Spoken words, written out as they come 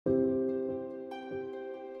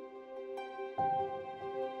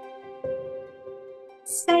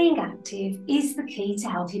Staying active is the key to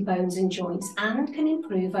healthy bones and joints and can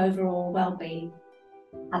improve overall well-being.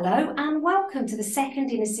 Hello and welcome to the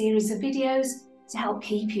second in a series of videos to help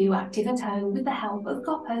keep you active at home with the help of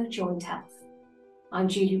Goppo Joint Health. I'm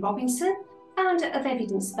Julie Robinson, founder of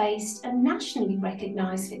evidence-based and nationally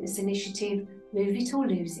recognised fitness initiative Move It or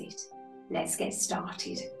Lose It. Let's get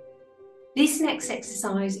started. This next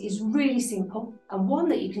exercise is really simple and one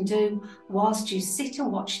that you can do whilst you sit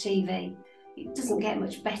and watch TV. It doesn't get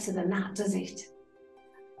much better than that, does it?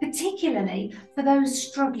 Particularly for those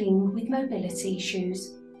struggling with mobility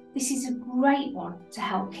issues, this is a great one to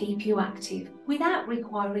help keep you active without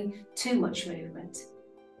requiring too much movement.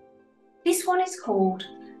 This one is called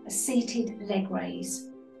a seated leg raise.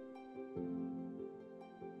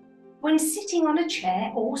 When sitting on a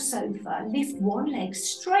chair or sofa, lift one leg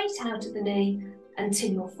straight out at the knee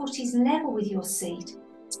until your foot is level with your seat,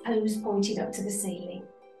 toes pointed up to the ceiling.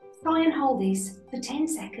 Try and hold this for 10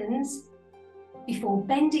 seconds before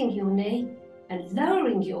bending your knee and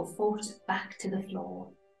lowering your foot back to the floor.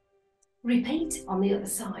 Repeat on the other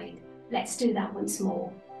side. Let's do that once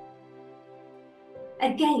more.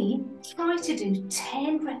 Again, try to do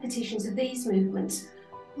 10 repetitions of these movements,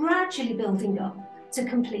 gradually building up to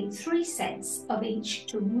complete 3 sets of each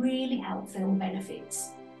to really help feel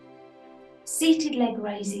benefits. Seated leg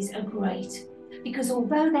raises are great because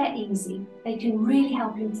although they're easy, they can really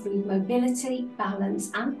help improve mobility, balance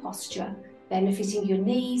and posture, benefiting your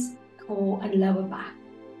knees, core and lower back.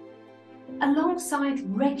 Alongside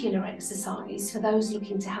regular exercise for those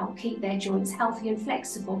looking to help keep their joints healthy and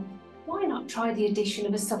flexible, why not try the addition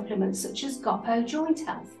of a supplement such as Goppo Joint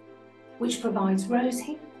Health, which provides rose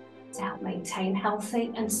hip to help maintain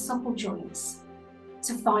healthy and supple joints.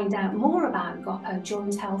 To find out more about Goppo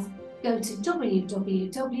Joint Health, go to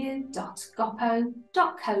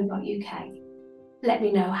www.goppo.co.uk. Let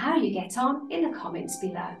me know how you get on in the comments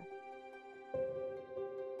below.